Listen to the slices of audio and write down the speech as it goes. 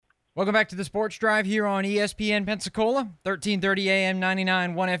Welcome back to the Sports Drive here on ESPN Pensacola, 1330 AM,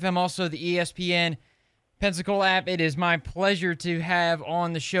 99.1 FM, also the ESPN Pensacola app. It is my pleasure to have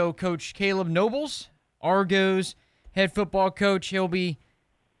on the show Coach Kaleb Nobles, Argos head football coach. He'll be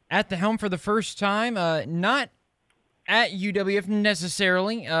at the helm for the first time, not at UWF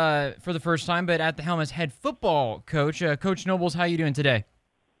necessarily for the first time, but at the helm as head football coach. Coach Nobles, how you doing today?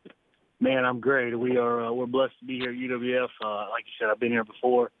 Man, I'm great. We're blessed to be here at UWF. Like you said, I've been here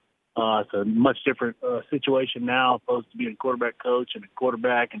before. It's a much different situation now, opposed to being a quarterback coach and a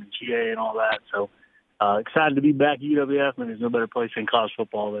quarterback and a GA and all that. So excited to be back at UWF, and there's no better place in college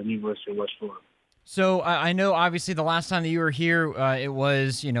football than University of West Florida. So I know, obviously, the last time that you were here, it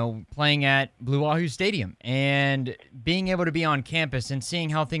was, playing at Blue Wahoo Stadium and being able to be on campus and seeing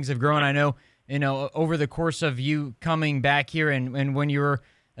how things have grown. I know, over the course of you coming back here and when you were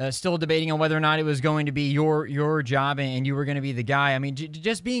still debating on whether or not it was going to be your job and you were going to be the guy. I mean,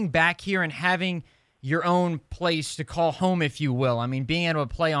 just being back here and having your own place to call home, if you will. I mean, being able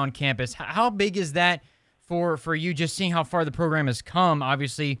to play on campus. How big is that for you, just seeing how far the program has come,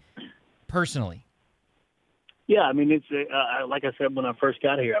 obviously, personally? Yeah, I mean, it's like I said when I first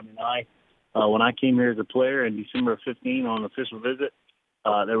got here. I mean, when I came here as a player in December of 15 on an official visit,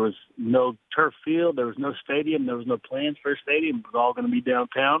 there was no turf field, there was no stadium, there was no plans for a stadium. It was all going to be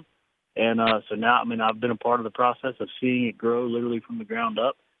downtown. And so now, I mean, I've been a part of the process of seeing it grow literally from the ground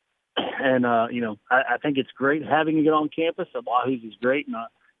up. And, I think it's great having it on campus. Wahoo's is great, and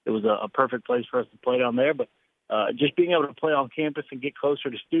it was a perfect place for us to play down there. But just being able to play on campus and get closer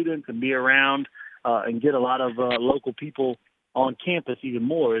to students and be around and get a lot of local people on campus even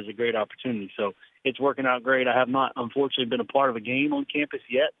more is a great opportunity. So it's working out great. I have not, unfortunately, been a part of a game on campus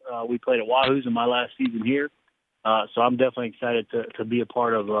yet. We played at Wahoo's in my last season here. So I'm definitely excited to be a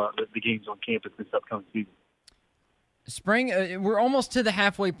part of the games on campus this upcoming season. Spring, we're almost to the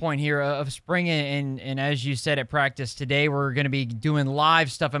halfway point here of spring, and as you said at practice today, we're going to be doing live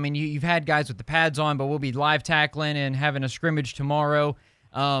stuff. I mean, you've had guys with the pads on, but we'll be live tackling and having a scrimmage tomorrow.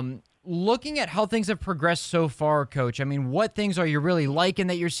 Looking at how things have progressed so far, Coach, I mean, what things are you really liking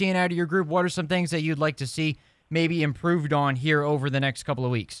that you're seeing out of your group? What are some things that you'd like to see maybe improved on here over the next couple of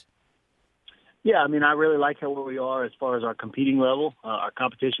weeks? Yeah, I mean, I really like where we are as far as our competing level. Our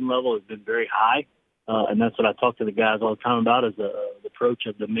competition level has been very high, and that's what I talk to the guys all the time about is the approach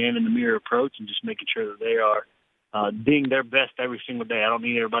of the man-in-the-mirror approach and just making sure that they are being their best every single day. I don't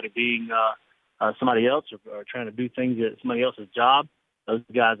need everybody being somebody else or trying to do things at somebody else's job. Those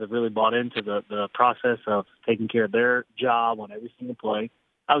guys have really bought into the process of taking care of their job on every single play.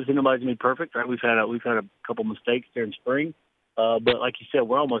 Obviously, nobody's going to be perfect, right? We've had a couple mistakes there in spring, but like you said,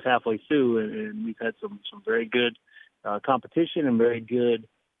 we're almost halfway through, and we've had some very good competition and very good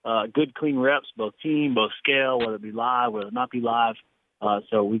clean reps, both team, both scale, whether it be live, whether it not be live.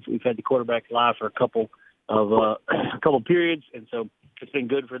 So we've had the quarterbacks live for a couple periods, and so it's been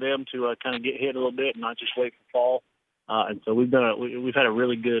good for them to kind of get hit a little bit and not just wait for fall. And so we've had a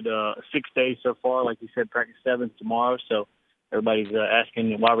really good 6 days so far. Like you said, practice 7 tomorrow. So everybody's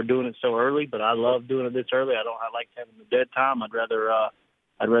asking why we're doing it so early, but I love doing it this early. I like having the dead time. I'd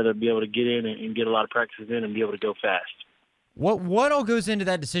rather be able to get in and get a lot of practices in and be able to go fast. What all goes into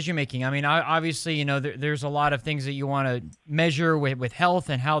that decision making? I mean, obviously, there's a lot of things that you want to measure with health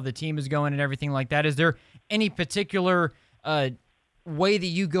and how the team is going and everything like that. Is there any particular way that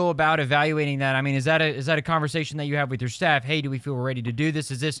you go about evaluating that? I mean, is that a conversation that you have with your staff? Hey, do we feel we're ready to do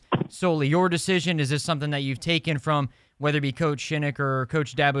this? Is this solely your decision? Is this something that you've taken from whether it be Coach Shinnick or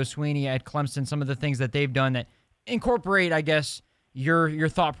Coach Dabo Sweeney at Clemson, some of the things that they've done that incorporate, I guess, your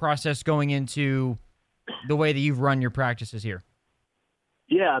thought process going into the way that you've run your practices here?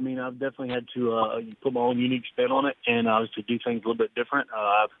 Yeah, I mean, I've definitely had to put my own unique spin on it and obviously do things a little bit different.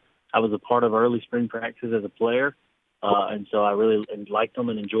 I was a part of early spring practices as a player. And so I really liked them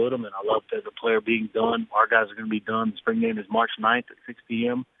and enjoyed them, and I loved as a player being done. Our guys are going to be done. The spring game is March 9th at 6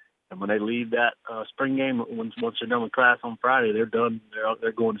 p.m., and when they leave that spring game, once they're done with class on Friday, they're done.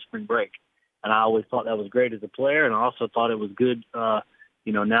 They're going to spring break. And I always thought that was great as a player, and I also thought it was good, now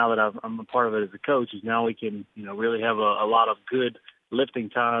that I'm a part of it as a coach, is now we can, really have a lot of good lifting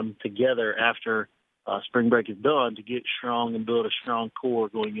time together after spring break is done to get strong and build a strong core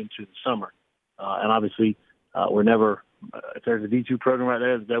going into the summer. And obviously, we're never, if there's a D2 program right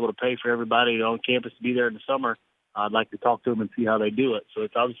there that's able to pay for everybody on campus to be there in the summer, I'd like to talk to them and see how they do it. So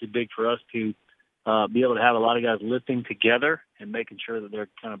it's obviously big for us to be able to have a lot of guys lifting together and making sure that they're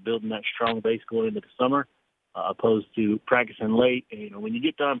kind of building that strong base going into the summer, opposed to practicing late. And, when you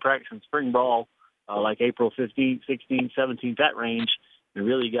get done practicing spring ball, like April 15th, 16th, 17th, that range, and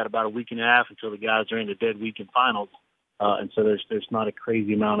really you got about a week and a half until the guys are in the dead week in finals. and so there's not a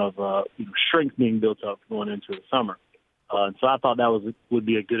crazy amount of strength being built up going into the summer. And so I thought that would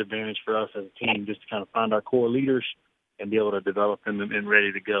be a good advantage for us as a team, just to kind of find our core leaders and be able to develop them and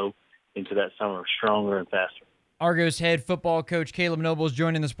ready to go into that summer stronger and faster. Argos head football coach Kaleb Nobles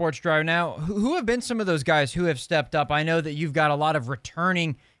joining the Sports Drive now. Who have been some of those guys who have stepped up? I know that you've got a lot of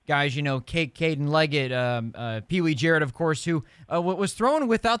returning guys, Caden Leggett, Pee Wee Jarrett, of course, who was thrown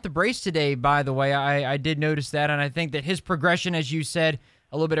without the brace today, by the way. I did notice that, and I think that his progression, as you said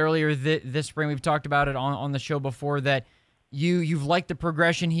a little bit earlier this spring, we've talked about it on the show before, that you've liked the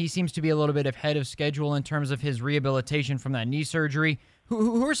progression. He seems to be a little bit ahead of schedule in terms of his rehabilitation from that knee surgery.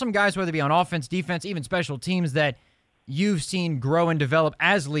 Who are some guys, whether it be on offense, defense, even special teams, that you've seen grow and develop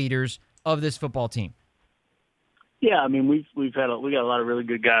as leaders of this football team? Yeah, I mean, we got a lot of really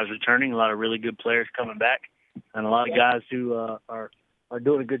good guys returning, a lot of really good players coming back, and a lot of guys who are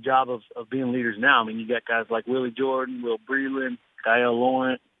doing a good job of being leaders now. I mean, you got guys like Willie Jordan, Will Breland, Kyle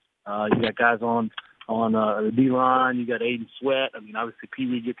Lawrence. You got guys on the D-line. You got Aiden Sweat. I mean, obviously Pee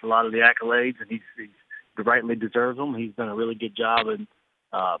Wee gets a lot of the accolades, and he rightly deserves them. He's done a really good job in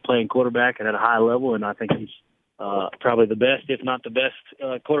playing quarterback at a high level, and I think he's probably the best, if not the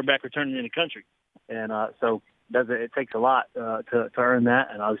best, quarterback returning in the country. And so it takes a lot to earn that.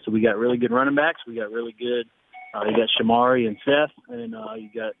 And obviously we got really good running backs. We got really good. You got Shamari and Seth, and you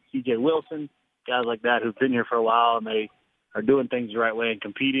got C.J. Wilson, guys like that who've been here for a while, and they are doing things the right way and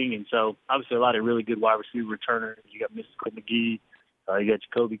competing. And so obviously a lot of really good wide receiver returners. You got Mrs. McGee, you got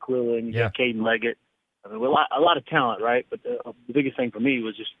Jacoby Quillen, you got Caden Leggett. I mean, a lot of talent, right? But the biggest thing for me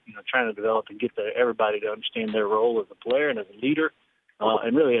was just trying to develop and get everybody to understand their role as a player and as a leader,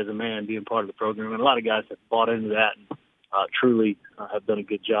 and really as a man being part of the program. And a lot of guys have bought into that and truly have done a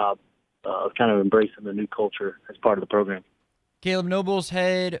good job of kind of embracing the new culture as part of the program. Kaleb Nobles,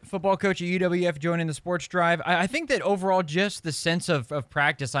 head football coach at UWF, joining the Sports Drive. I think that overall, just the sense of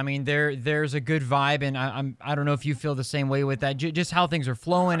practice, I mean, there's a good vibe, and I don't know if you feel the same way with that, just how things are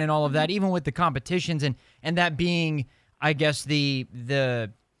flowing and all of that, even with the competitions and that being, I guess, the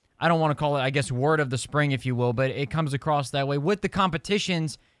I don't want to call it, I guess, word of the spring, if you will, but it comes across that way. With the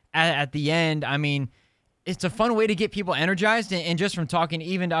competitions at the end, I mean, it's a fun way to get people energized, and just from talking,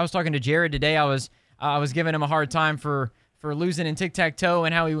 I was talking to Jared today, I was giving him a hard time for losing in tic-tac-toe,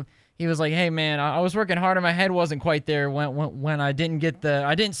 and how he was like, hey, man, I was working hard and my head wasn't quite there when I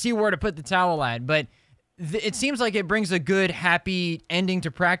didn't see where to put the towel at. But it seems like it brings a good, happy ending to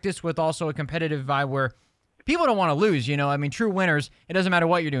practice with also a competitive vibe where people don't want to lose, I mean, true winners, it doesn't matter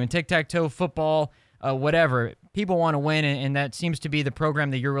what you're doing, tic-tac-toe, football, whatever. People want to win, and that seems to be the program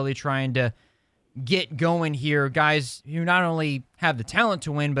that you're really trying to get going here. Guys who not only have the talent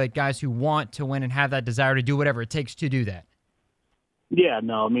to win, but guys who want to win and have that desire to do whatever it takes to do that. Yeah,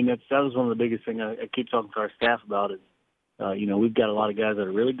 no, I mean, that was one of the biggest things I keep talking to our staff about is, we've got a lot of guys that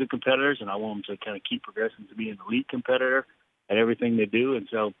are really good competitors, and I want them to kind of keep progressing to be an elite competitor at everything they do. And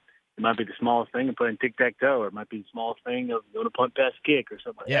so it might be the smallest thing of playing tic-tac-toe, or it might be the smallest thing of doing a punt, pass, kick, or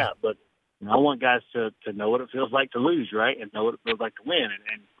something like that. But I want guys to know what it feels like to lose, right, and know what it feels like to win,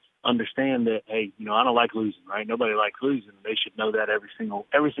 and understand that, hey, I don't like losing, right? Nobody likes losing. They should know that every single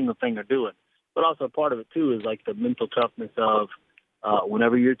thing they're doing. But also part of it, too, is like the mental toughness of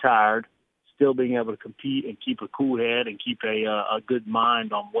whenever you're tired, still being able to compete and keep a cool head and keep a good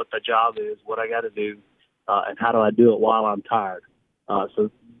mind on what the job is, what I got to do, and how do I do it while I'm tired. So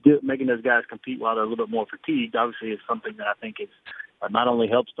making those guys compete while they're a little bit more fatigued, obviously, is something that I think is not only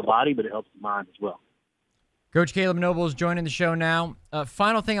helps the body, but it helps the mind as well. Coach Kaleb Nobles joining the show now.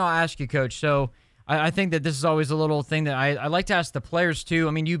 Final thing I'll ask you, Coach. So I think that this is always a little thing that I like to ask the players, too.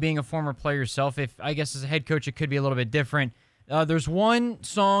 I mean, you being a former player yourself, if I guess as a head coach it could be a little bit different. There's one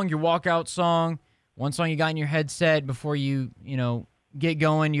song, your walkout song, one song you got in your headset before you get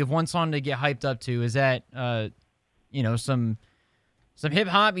going. You have one song to get hyped up to. Is that, some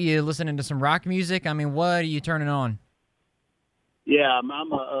hip-hop? Are you listening to some rock music? I mean, what are you turning on? Yeah,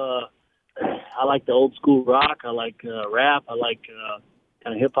 I like the old school rock. I like rap. I like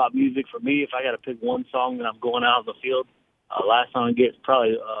kind of hip-hop music. For me, if I got to pick one song that I'm going out of the field, last song I get is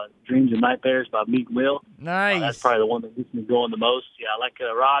probably Dreams and Nightmares by Meek Mill. Nice. That's probably the one that gets me going the most. Yeah, I like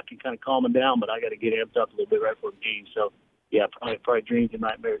rock and kind of calming down, but I got to get amped up a little bit right before the game. So, yeah, probably Dreams and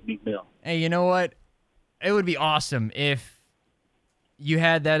Nightmares, Meek Mill. Hey, you know what? It would be awesome if you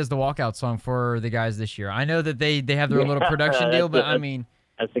had that as the walkout song for the guys this year. I know that they have their little production deal, but I mean...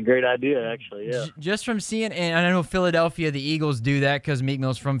 That's a great idea, actually, yeah. Just from seeing, and I know Philadelphia, the Eagles do that because Meek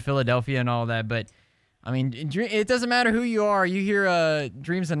Mill's from Philadelphia and all that, but, I mean, it doesn't matter who you are. You hear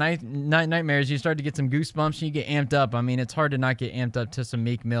Dreams and Nightmares, you start to get some goosebumps, and you get amped up. I mean, it's hard to not get amped up to some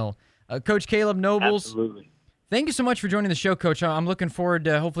Meek Mill. Coach Kaleb Nobles, absolutely. Thank you so much for joining the show, Coach. I'm looking forward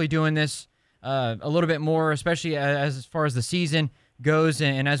to hopefully doing this a little bit more, especially as far as the season goes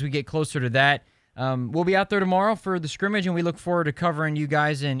and as we get closer to that. We'll be out there tomorrow for the scrimmage, and we look forward to covering you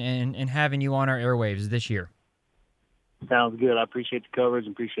guys and having you on our airwaves this year. Sounds good. I appreciate the coverage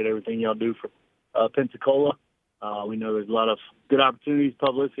and appreciate everything y'all do for Pensacola. We know there's a lot of good opportunities,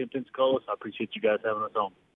 publicity in Pensacola, so I appreciate you guys having us on.